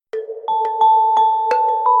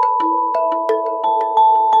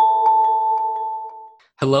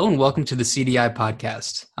Hello and welcome to the CDI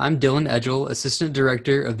podcast. I'm Dylan Edgel, Assistant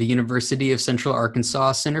Director of the University of Central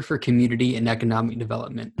Arkansas Center for Community and Economic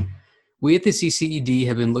Development. We at the CCED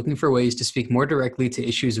have been looking for ways to speak more directly to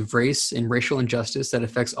issues of race and racial injustice that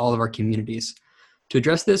affects all of our communities. To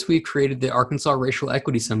address this, we've created the Arkansas Racial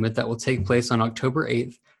Equity Summit that will take place on October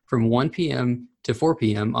 8th from 1 p.m. to 4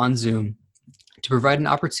 p.m. on Zoom to provide an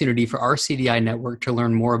opportunity for our CDI network to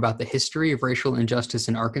learn more about the history of racial injustice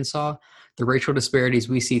in Arkansas, the racial disparities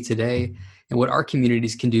we see today, and what our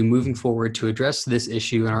communities can do moving forward to address this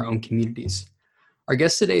issue in our own communities. Our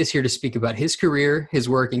guest today is here to speak about his career, his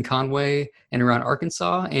work in Conway and around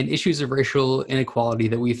Arkansas, and issues of racial inequality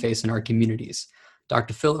that we face in our communities.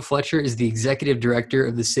 Dr. Philip Fletcher is the Executive Director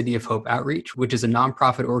of the City of Hope Outreach, which is a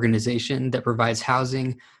nonprofit organization that provides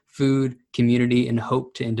housing, food, community, and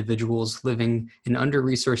hope to individuals living in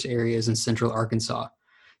under-resourced areas in central Arkansas.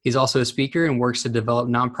 He's also a speaker and works to develop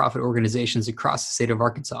nonprofit organizations across the state of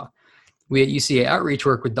Arkansas. We at UCA Outreach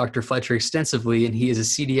work with Dr. Fletcher extensively, and he is a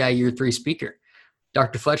CDI Year 3 speaker.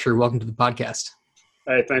 Dr. Fletcher, welcome to the podcast.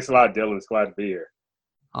 Hey, thanks a lot, Dylan. It's glad to be here.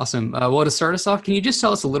 Awesome. Well, to start us off, can you just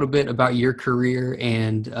tell us a little bit about your career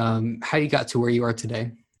and how you got to where you are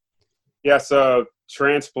today? Yeah, so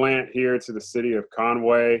transplant here to the city of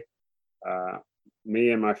Conway. Me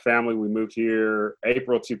and my family, we moved here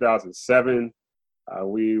April 2007.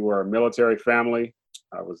 We were a military family.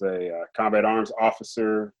 I was a combat arms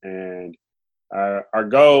officer, and our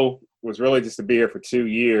goal was really just to be here for 2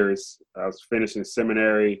 years. I was finishing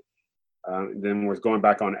seminary, then was going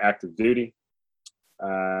back on active duty.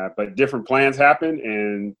 But different plans happened,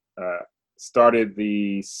 and started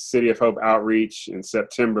the City of Hope Outreach in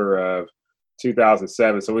September of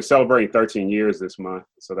 2007. So we're celebrating 13 years this month,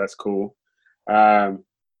 so that's cool.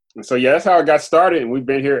 And so, yeah, that's how I got started, and we've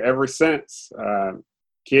been here ever since.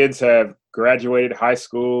 Kids have graduated high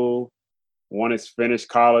school. One has finished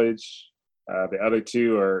college. The other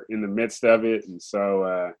two are in the midst of it. And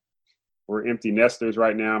so we're empty nesters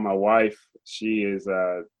right now. My wife, she is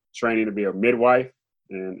training to be a midwife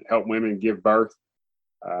and help women give birth.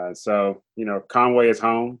 So, Conway is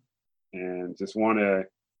home, and just want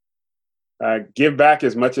to give back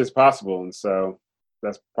as much as possible. And so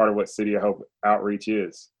that's part of what City of Hope Outreach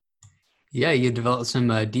is. Yeah, you developed some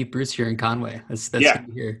deep roots here in Conway. That's good to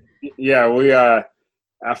hear. Yeah,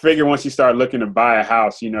 I figure once you start looking to buy a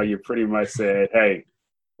house, you pretty much said, hey,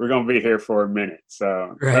 we're going to be here for a minute.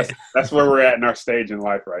 So right. that's where we're at in our stage in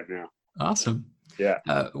life right now. Awesome. Yeah.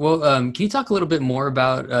 Can you talk a little bit more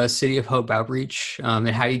about City of Hope Outreach and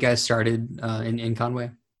how you guys started in Conway?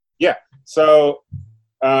 Yeah. So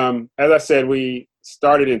as I said, we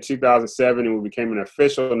started in 2007 and we became an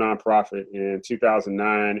official nonprofit in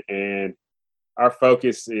 2009. And our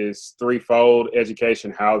focus is threefold: education,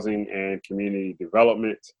 housing, and community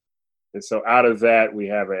development. And so out of that, we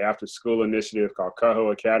have an after-school initiative called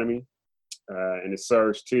Coho Academy, and it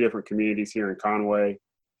serves 2 different communities here in Conway.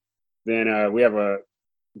 Then we have a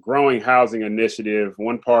growing housing initiative,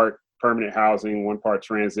 one part permanent housing, one part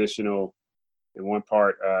transitional, and one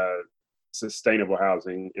part sustainable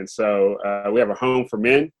housing. And so we have a home for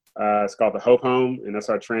men. It's called the Hope Home, and that's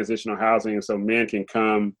our transitional housing. And so men can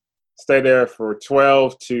come stay there for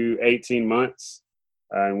 12 to 18 months,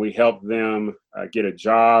 and we help them get a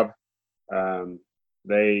job.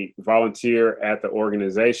 They volunteer at the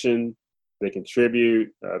organization. They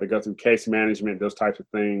contribute. They go through case management, those types of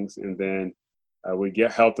things, and then we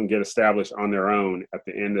help them get established on their own at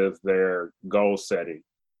the end of their goal setting.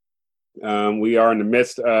 We are in the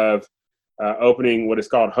midst of opening what is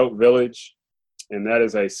called Hope Village, and that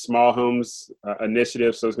is a small homes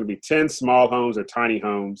initiative. So it's going to be 10 small homes or tiny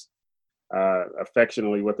homes,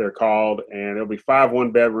 affectionately what they're called, and there'll be 5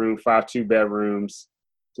 one-bedroom, 5 two-bedrooms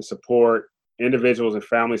to support individuals and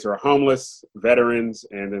families who are homeless, veterans,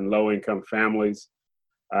 and then low-income families.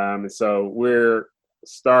 And so we're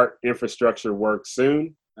start infrastructure work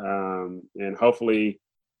soon, and hopefully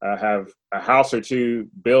have a house or 2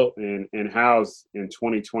 built and housed in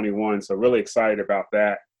 2021. So really excited about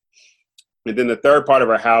that. And then the third part of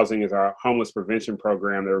our housing is our homeless prevention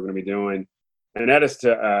program that we're going to be doing. And that is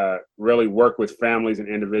to really work with families and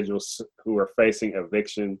individuals who are facing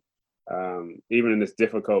eviction, even in this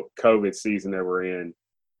difficult COVID season that we're in,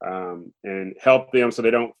 and help them so they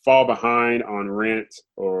don't fall behind on rent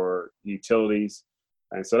or utilities.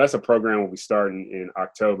 And so that's a program we'll be starting in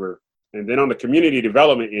October. And then on the community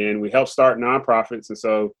development end, we help start nonprofits. And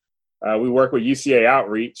so we work with UCA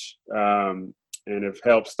Outreach and have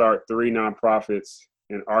helped start 3 nonprofits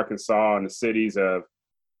in Arkansas in the cities of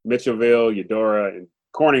Mitchellville, Eudora, and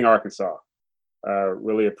Corning, Arkansas.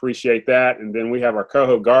 Really appreciate that. And then we have our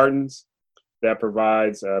Coho Gardens, that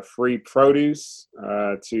provides free produce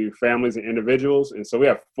to families and individuals. And so we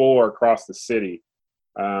have 4 across the city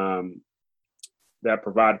that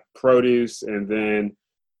provide produce. And then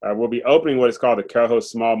we'll be opening what is called the Coho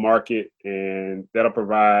Small Market, and that'll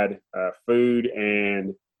provide food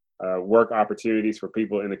and work opportunities for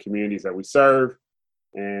people in the communities that we serve.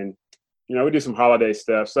 And, we do some holiday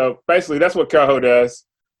stuff. So basically that's what Coho does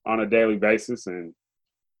on a daily basis, and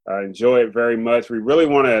I enjoy it very much. We really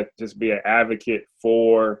want to just be an advocate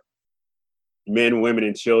for men, women,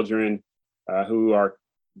 and children who are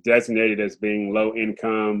designated as being low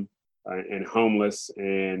income and homeless,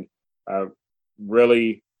 and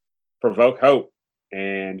really provoke hope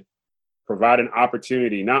and provide an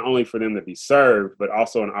opportunity not only for them to be served, but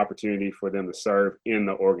also an opportunity for them to serve in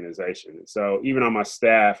the organization. And so even on my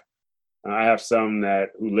staff, I have some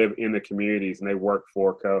who live in the communities, and they work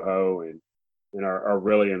for Coho and are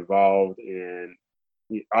really involved in,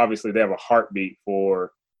 obviously they have a heartbeat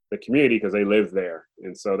for the community because they live there.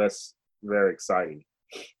 And so that's very exciting.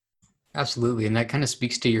 Absolutely. And that kind of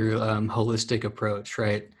speaks to your holistic approach,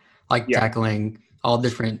 right? Like Yeah. tackling all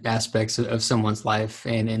different aspects of someone's life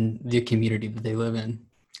and in the community that they live in.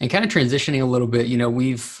 And kind of transitioning a little bit,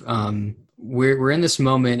 we're in this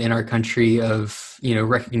moment in our country of,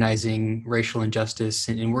 recognizing racial injustice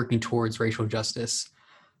and working towards racial justice.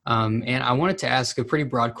 And I wanted to ask a pretty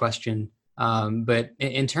broad question, but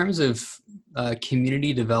in terms of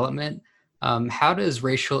community development, how does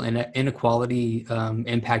racial inequality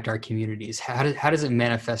impact our communities? How does it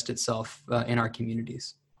manifest itself in our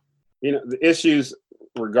communities? The issues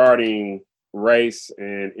regarding race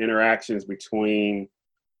and interactions between,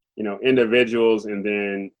 individuals and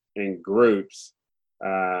then in groups,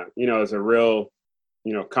 is a real,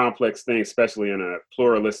 complex thing, especially in a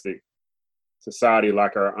pluralistic society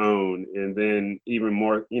like our own, and then even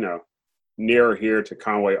more, nearer here to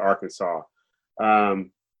Conway, Arkansas. And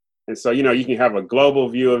so, you can have a global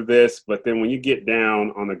view of this, but then when you get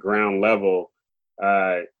down on the ground level,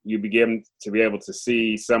 you begin to be able to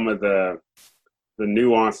see some of the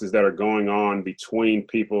nuances that are going on between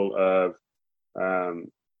people of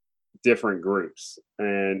different groups.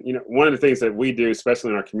 And, one of the things that we do,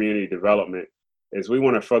 especially in our community development, is we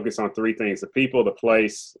want to focus on 3 things: the people, the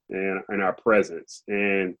place, and our presence.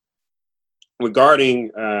 And regarding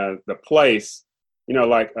the place,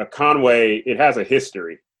 like a Conway, it has a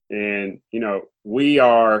history. And, we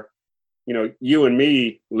are, you and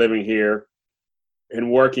me living here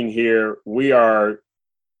and working here, we are,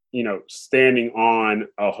 standing on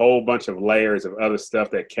a whole bunch of layers of other stuff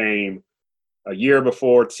that came a year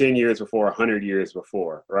before, 10 years before, 100 years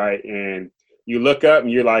before, right? And you look up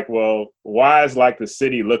and you're like, well, why is the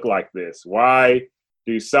city look like this? Why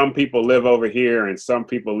do some people live over here and some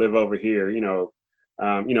people live over here,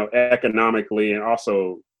 economically and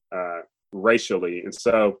also racially? And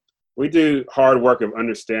so we do hard work of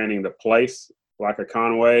understanding the place, like a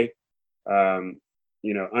Conway,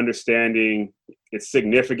 understanding it's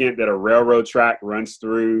significant that a railroad track runs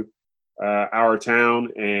through our town,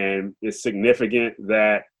 and it's significant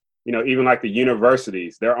that, even like the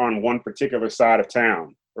universities, they're on one particular side of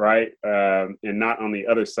town, right? And not on the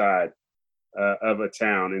other side of a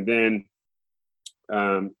town. And then,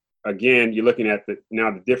 again, you're looking at the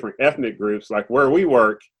different ethnic groups, like where we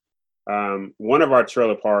work. One of our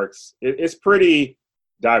trailer parks, it's pretty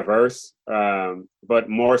diverse, but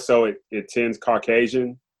more so it tends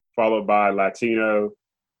Caucasian, followed by Latino,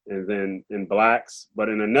 and then in Blacks. But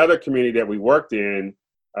in another community that we worked in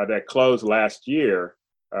that closed last year,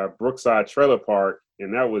 Brookside Trailer Park,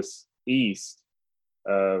 and that was east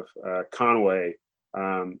of Conway,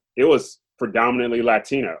 it was predominantly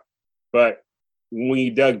Latino. But when we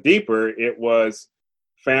dug deeper, it was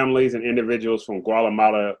families and individuals from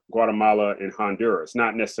Guatemala and Honduras,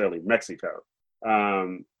 not necessarily Mexico.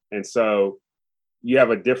 And so you have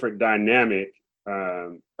a different dynamic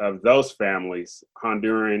of those families,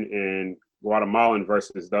 Honduran and Guatemalan,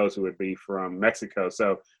 versus those who would be from Mexico.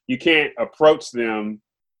 So you can't approach them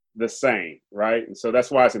the same, right? And so that's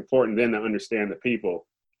why it's important then to understand the people.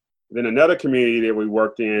 Then another community that we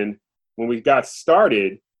worked in, when we got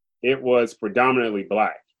started, it was predominantly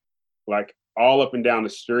Black, like all up and down the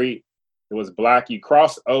street. It was Black. You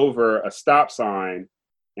cross over a stop sign,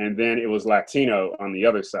 and then it was Latino on the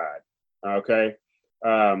other side. Okay.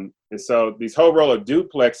 And so these whole row of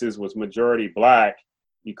duplexes was majority Black.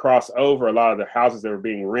 You cross over, a lot of the houses that were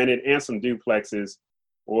being rented and some duplexes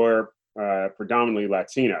were predominantly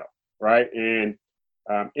Latino, right? And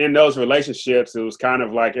in those relationships, it was kind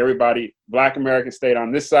of like everybody, Black Americans stayed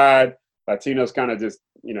on this side, Latinos kind of just,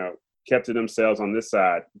 kept to themselves on this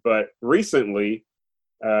side. But recently,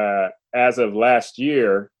 as of last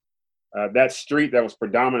year, that street that was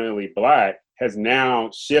predominantly Black has now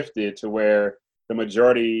shifted to where the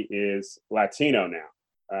majority is Latino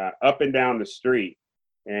now, up and down the street,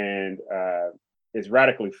 and it's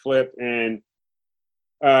radically flipped. And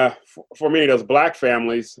for many of those Black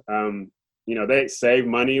families, they saved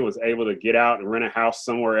money, was able to get out and rent a house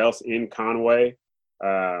somewhere else in Conway.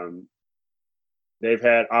 They've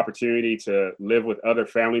had opportunity to live with other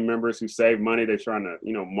family members who save money. They're trying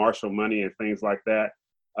to, marshal money and things like that.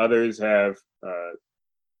 Others have,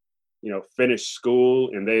 finished school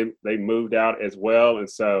and they moved out as well. And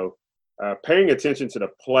so paying attention to the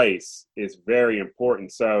place is very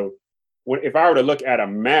important. So if I were to look at a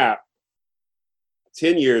map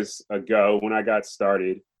 10 years ago when I got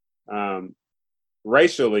started,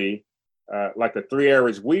 racially, like the three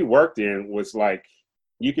areas we worked in was like,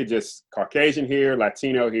 you could just Caucasian here,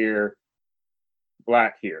 Latino here,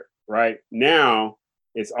 Black here, right? Now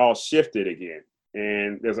it's all shifted again.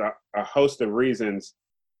 And there's a host of reasons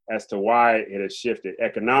as to why it has shifted.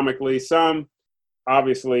 Economically, some,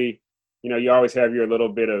 obviously, you always have your little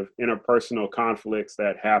bit of interpersonal conflicts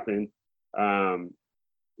that happen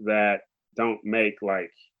that don't make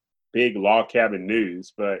like big log cabin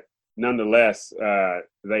news, but nonetheless,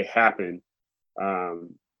 they happen.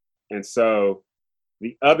 And so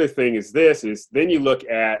the other thing is then you look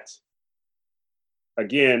at,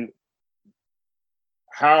 again,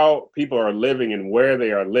 how people are living and where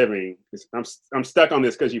they are living. I'm stuck on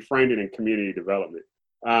this because you framed it in community development.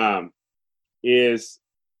 Is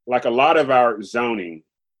like a lot of our zoning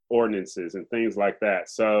ordinances and things like that.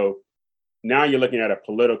 So now you're looking at a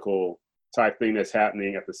political type thing that's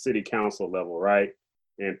happening at the city council level, right?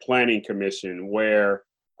 And planning commission, where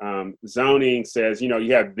zoning says,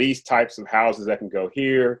 you have these types of houses that can go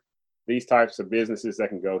here, these types of businesses that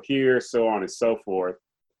can go here, so on and so forth.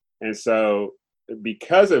 And so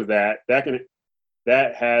because of that,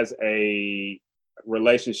 that has a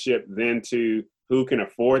relationship then to who can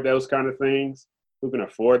afford those kind of things, who can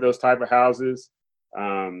afford those type of houses,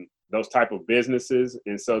 those type of businesses.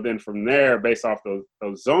 And so then from there, based off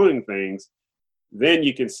those zoning things, then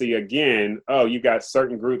you can see again, oh, you got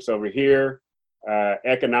certain groups over here,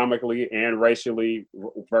 economically and racially,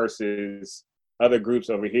 versus other groups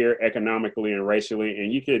over here, economically and racially.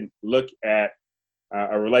 And you could look at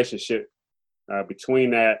a relationship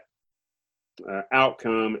between that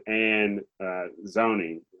outcome and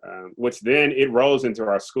zoning, which then it rolls into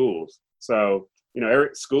our schools. So,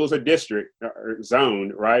 schools are district or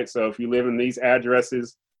zoned, right? So if you live in these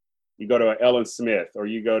addresses, you go to Ellen Smith, or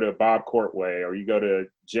you go to Bob Courtway, or you go to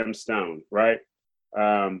Jim Stone, right?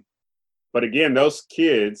 But again, those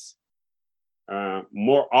kids,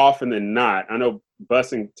 more often than not, I know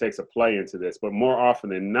busing takes a play into this, but more often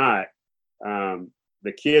than not,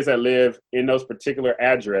 the kids that live in those particular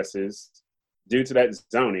addresses, due to that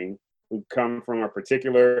zoning, who come from a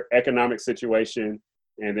particular economic situation,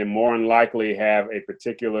 and then more than likely have a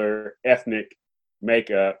particular ethnic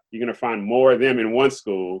makeup, you're going to find more of them in one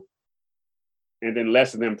school and then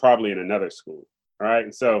less of them probably in another school. All right.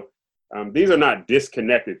 And so these are not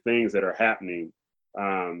disconnected things that are happening.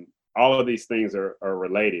 All of these things are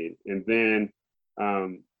related. And then,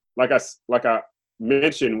 like I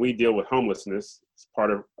mentioned, we deal with homelessness as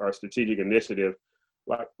part of our strategic initiative.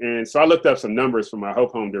 And so I looked up some numbers from my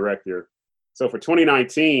Hope Home director. So for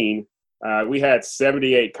 2019, we had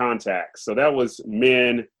 78 contacts. So that was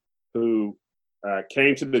men who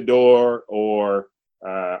came to the door, or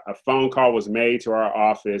a phone call was made to our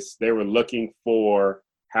office. They were looking for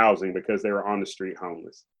housing because they were on the street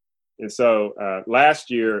homeless. And so last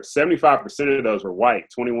year, 75% of those were white,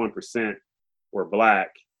 21% were Black.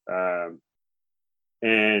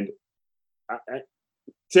 And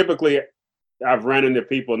typically, I've run into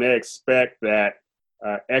people and they expect that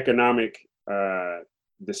economic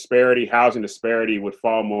disparity, housing disparity would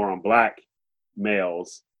fall more on Black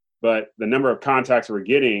males. But the number of contacts we're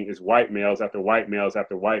getting is white males after white males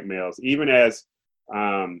after white males. Even as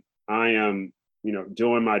I am,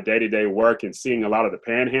 doing my day-to-day work and seeing a lot of the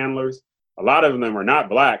panhandlers, a lot of them are not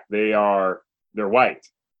Black. They're white,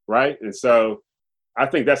 right? And so I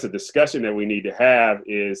think that's a discussion that we need to have.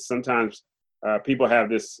 Is sometimes people have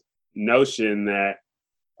this notion that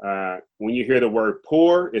when you hear the word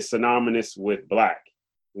poor, it's synonymous with Black.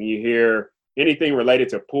 When you hear anything related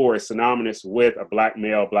to poor, is synonymous with a Black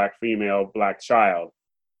male, Black female, Black child.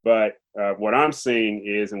 But what I'm seeing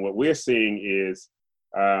is, and what we're seeing is,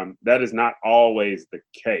 that is not always the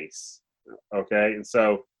case. Okay. And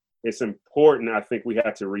so it's important, I think we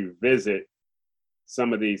have to revisit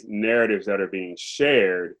some of these narratives that are being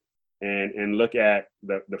shared and look at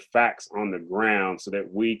the facts on the ground so that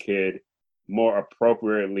we could more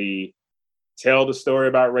appropriately tell the story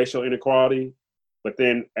about racial inequality. But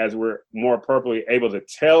then as we're more appropriately able to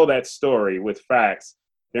tell that story with facts,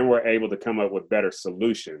 then we're able to come up with better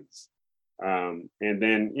solutions. And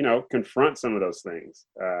then, confront some of those things.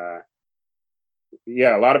 A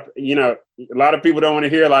lot of people don't want to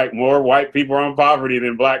hear like more white people are in poverty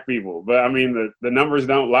than black people. But I mean, the numbers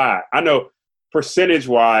don't lie. I know percentage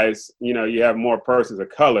wise, you have more persons of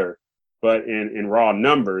color, but in raw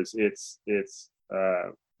numbers, it's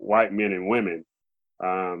white men and women.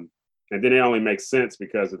 And then it only makes sense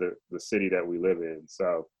because of the city that we live in.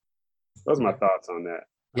 So those are my thoughts on that.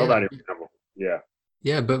 Yeah.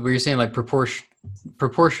 Yeah, but what you're saying, like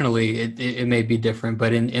proportionally, it may be different,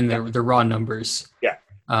 but in the raw numbers. Yeah.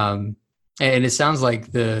 And it sounds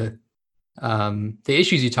like the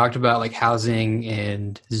issues you talked about, like housing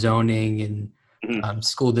and zoning and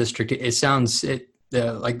school district, it sounds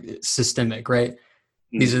like systemic, right?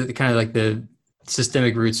 Mm-hmm. These are kind of like the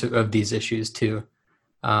systemic roots of these issues too.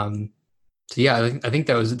 So yeah, I think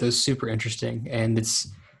that was super interesting, and it's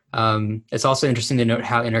also interesting to note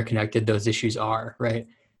how interconnected those issues are, right?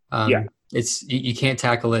 It's you can't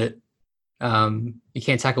tackle it. You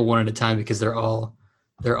can't tackle one at a time because they're all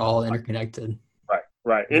interconnected.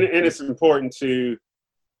 Right, and it's important to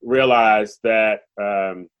realize that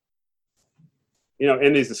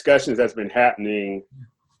in these discussions that's been happening,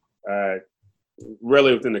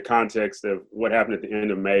 really within the context of what happened at the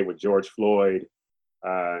end of May with George Floyd,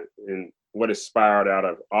 and what has spiraled out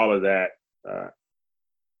of all of that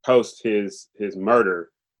post his murder,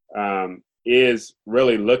 is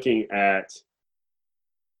really looking at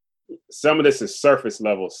some of this is surface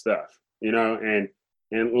level stuff, and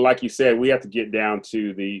like you said, we have to get down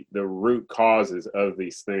to the root causes of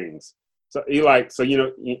these things. So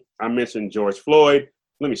I mentioned George Floyd.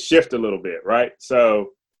 Let me shift a little bit, right?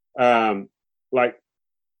 So,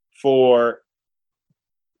 for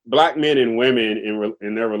Black men and women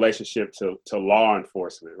in their relationship to law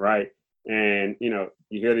enforcement, right? And you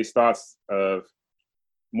hear these thoughts of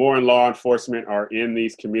more in law enforcement are in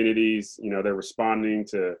these communities. They're responding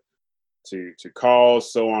to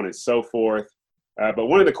calls, so on and so forth. But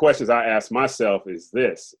one of the questions I ask myself is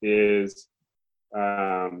this: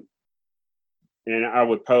 and I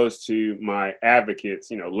would pose to my advocates,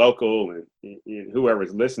 local and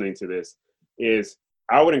whoever's listening to this, is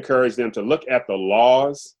I would encourage them to look at the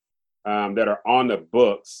laws that are on the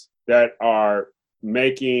books that are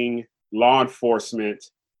making law enforcement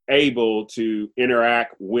able to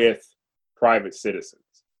interact with private citizens.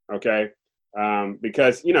 Okay.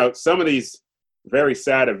 Because, some of these very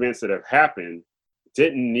sad events that have happened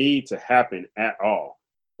didn't need to happen at all.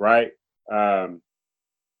 Right.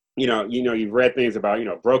 You've read things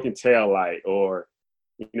about, broken tail light, or,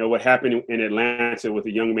 what happened in Atlanta with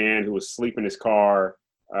a young man who was asleep in his car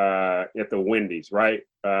at the Wendy's, right?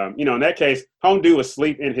 In that case, home dude was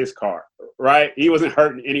asleep in his car, right? He wasn't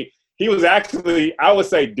hurting he was actually, I would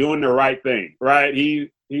say, doing the right thing, right? He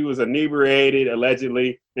was inebriated,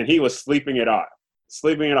 allegedly, and he was sleeping it off.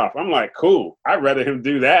 I'm like, cool. I'd rather him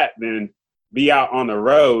do that than be out on the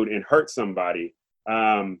road and hurt somebody.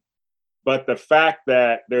 But the fact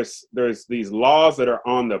that there's these laws that are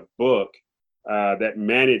on the book that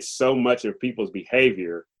manage so much of people's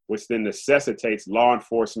behavior, which then necessitates law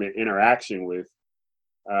enforcement interaction with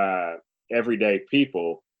everyday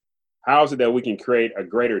people, how is it that we can create a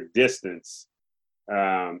greater distance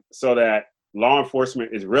so that law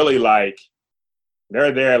enforcement is really like,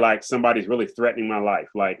 they're there like somebody's really threatening my life.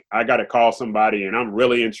 Like, I got to call somebody and I'm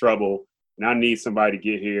really in trouble and I need somebody to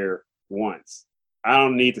get here once. I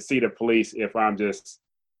don't need to see the police if I'm just,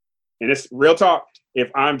 and it's real talk, if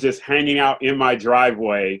I'm just hanging out in my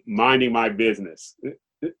driveway, minding my business.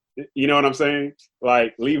 You know what I'm saying?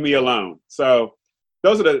 Like, leave me alone. So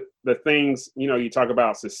those are the things, you talk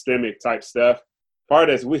about systemic type stuff. Part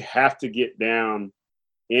of this, we have to get down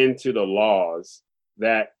into the laws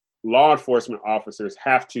that law enforcement officers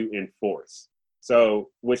have to enforce. So,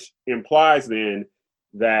 which implies then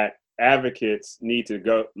that advocates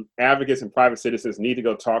and private citizens need to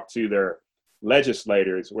go talk to their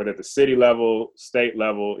legislators, whether at the city level, state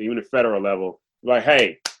level, even the federal level, like,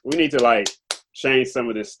 hey, we need to change some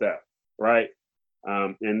of this stuff, right?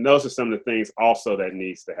 And those are some of the things also that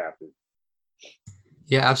needs to happen.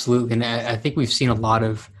 Yeah, absolutely. And I think we've seen a lot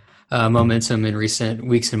of momentum in recent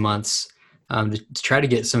weeks and months to try to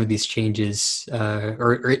get some of these changes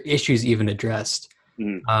or issues even addressed.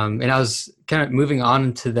 Mm-hmm. And I was kind of moving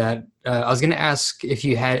on to that. I was going to ask if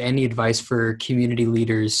you had any advice for community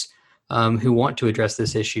leaders who want to address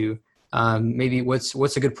this issue. Maybe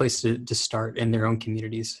what's a good place to start in their own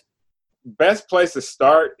communities? Best place to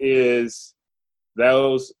start is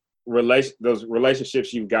those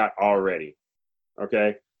relationships you've got already.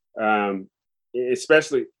 Okay.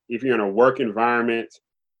 Especially if you're in a work environment,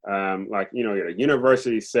 like, at a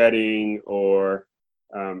university setting, or,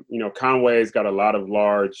 Conway's got a lot of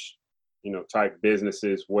large, type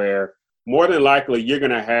businesses where more than likely you're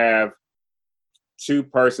going to have two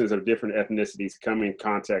persons of different ethnicities come in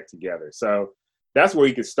contact together. So that's where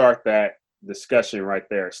you can start that discussion right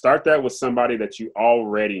there. Start that with somebody that you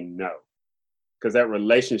already know, because that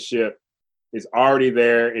relationship is already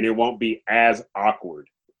there and it won't be as awkward.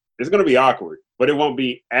 It's going to be awkward, but it won't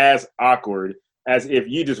be as awkward as if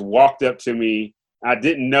you just walked up to me. I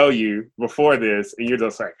didn't know you before this, and you're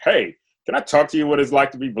just like, "Hey, can I talk to you what it's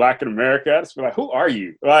like to be Black in America?" I just be like, "Who are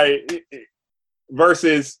you?" Like,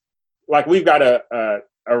 versus like we've got a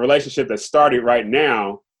relationship that started right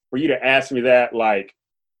now. For you to ask me that like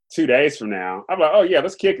 2 days from now, I'm like, "Oh yeah,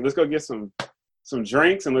 let's kick it. Let's go get some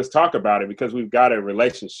drinks and let's talk about it," because we've got a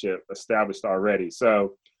relationship established already.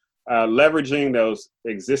 So leveraging those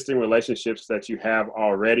existing relationships that you have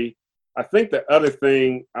already. I think the other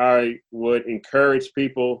thing I would encourage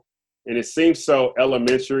people, and it seems so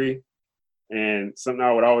elementary, and something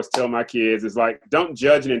I would always tell my kids is like, don't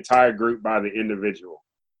judge an entire group by the individual.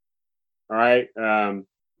 All right.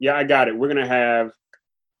 Yeah, I got it. We're going to have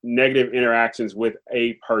negative interactions with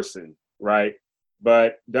a person, right?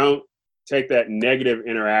 But don't take that negative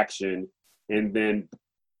interaction and then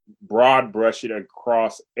broad brush it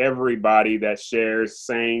across everybody that shares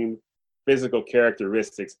same physical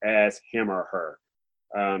characteristics as him or her.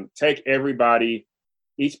 Take everybody,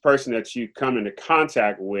 each person that you come into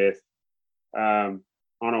contact with, on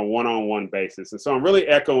a one-on-one basis. And so I'm really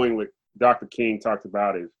echoing what Dr. King talked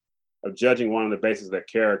about, is of judging one on the basis of their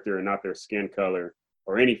character and not their skin color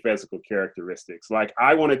or any physical characteristics. Like,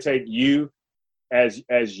 I want to take you as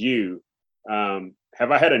you.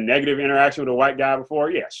 Have I had a negative interaction with a white guy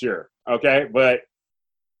before? Yeah, sure. Okay. But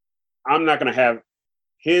I'm not going to have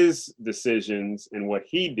his decisions and what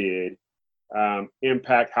he did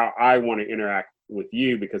impact how I want to interact with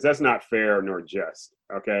you, because that's not fair nor just.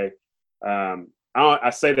 Okay. I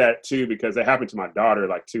say that too because it happened to my daughter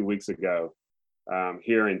like 2 weeks ago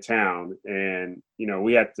here in town. And,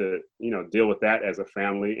 we had to, deal with that as a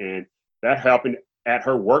family. And that happened at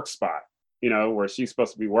her work spot, where she's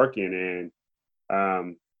supposed to be working.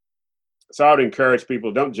 And so I would encourage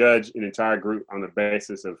people, don't judge an entire group on the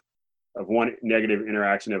basis of one negative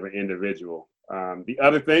interaction of an individual. The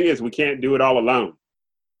other thing is, we can't do it all alone.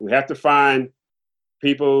 We have to find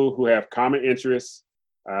people who have common interests,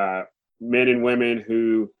 men and women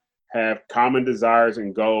who have common desires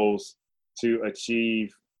and goals to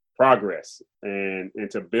achieve progress and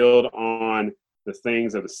to build on the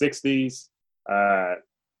things of the 60s.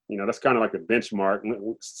 That's kind of like the benchmark.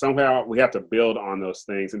 Somehow we have to build on those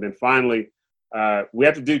things. And then finally, we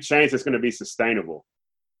have to do change that's going to be sustainable.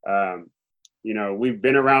 We've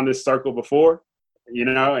been around this circle before,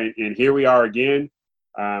 and here we are again.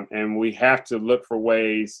 And we have to look for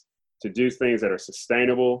ways to do things that are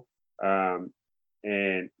sustainable,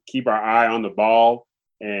 and keep our eye on the ball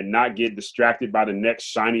and not get distracted by the next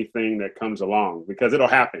shiny thing that comes along, because it'll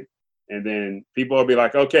happen. And then people will be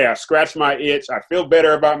like, okay, I scratched my itch. I feel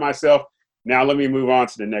better about myself. Now let me move on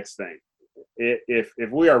to the next thing.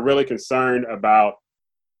 If we are really concerned about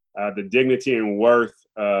the dignity and worth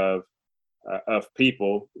of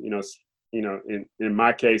people, in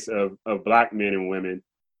my case of Black men and women,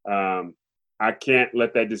 I can't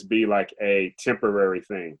let that just be like a temporary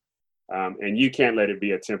thing. And you can't let it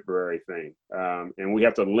be a temporary thing. And we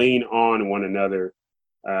have to lean on one another,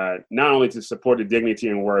 not only to support the dignity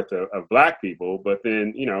and worth of Black people, but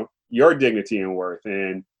then, your dignity and worth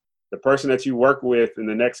and the person that you work with in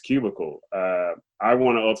the next cubicle. I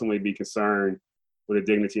want to ultimately be concerned with the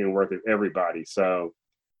dignity and worth of everybody. So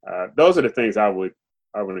those are the things I would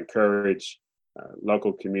encourage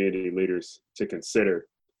local community leaders to consider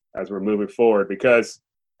as we're moving forward, because,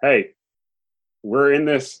 hey, we're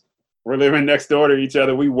living next door to each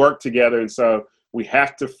other. We work together. And so we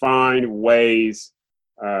have to find ways.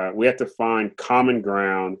 We have to find common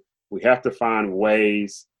ground. We have to find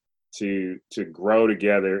ways to grow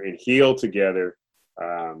together and heal together,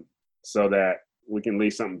 so that we can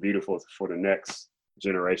leave something beautiful for the next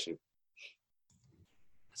generation.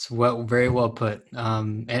 It's very well put.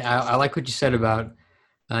 And I like what you said about,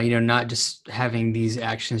 not just having these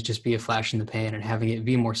actions just be a flash in the pan and having it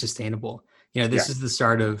be more sustainable. This is the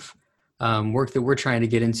start of work that we're trying to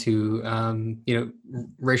get into.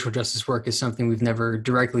 Racial justice work is something we've never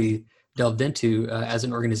directly delved into as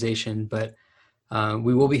an organization, but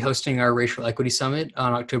we will be hosting our Racial Equity Summit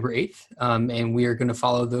on October 8th. And we are going to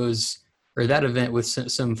follow that event with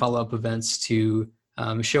some follow-up events to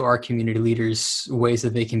show our community leaders ways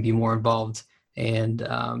that they can be more involved and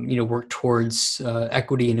work towards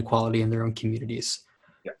equity and equality in their own communities.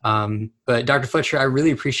 Yeah. But Dr. Fletcher, I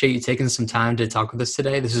really appreciate you taking some time to talk with us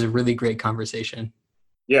today. This is a really great conversation.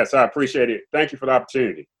 Yes, I appreciate it. Thank you for the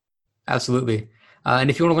opportunity. Absolutely.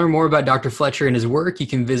 And if you want to learn more about Dr. Fletcher and his work, you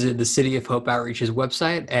can visit the City of Hope Outreach's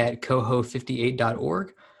website at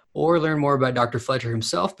coho58.org, or learn more about Dr. Fletcher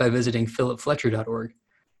himself by visiting philipfletcher.org.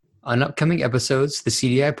 On upcoming episodes, the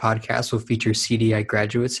CDI podcast will feature CDI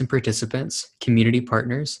graduates and participants, community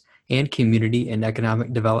partners, and community and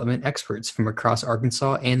economic development experts from across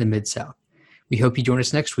Arkansas and the Mid-South. We hope you join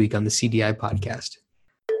us next week on the CDI podcast.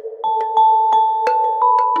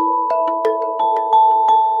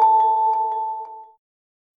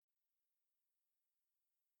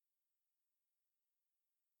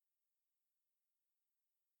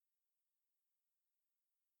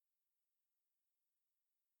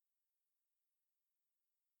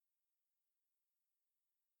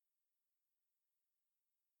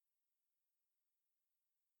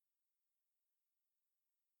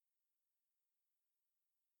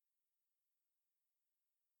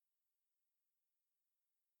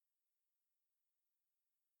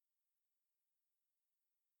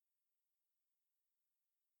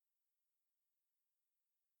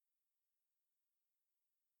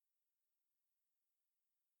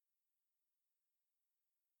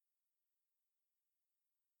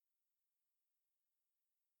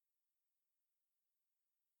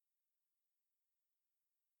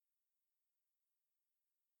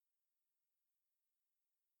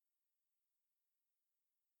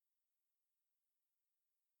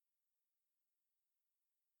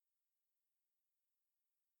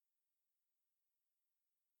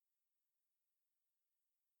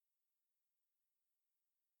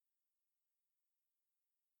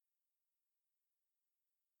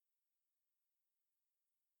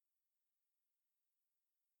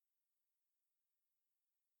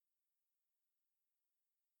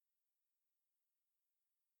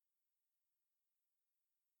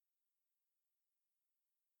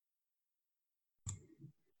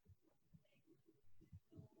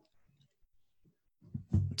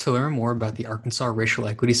 To learn more about the Arkansas Racial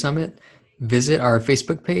Equity Summit, visit our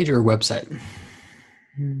Facebook page or website.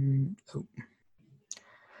 To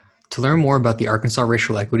learn more about the Arkansas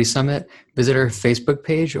Racial Equity Summit, visit our Facebook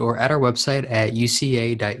page or at our website at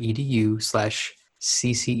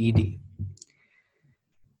uca.edu/cced.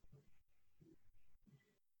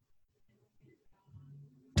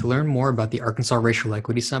 To learn more about the Arkansas Racial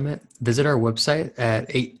Equity Summit, visit our website at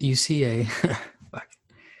UCA.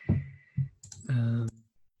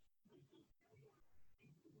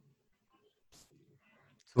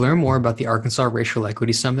 To learn more about the Arkansas Racial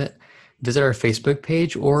Equity Summit, visit our Facebook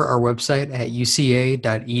page or our website at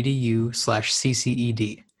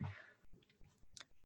uca.edu/cced.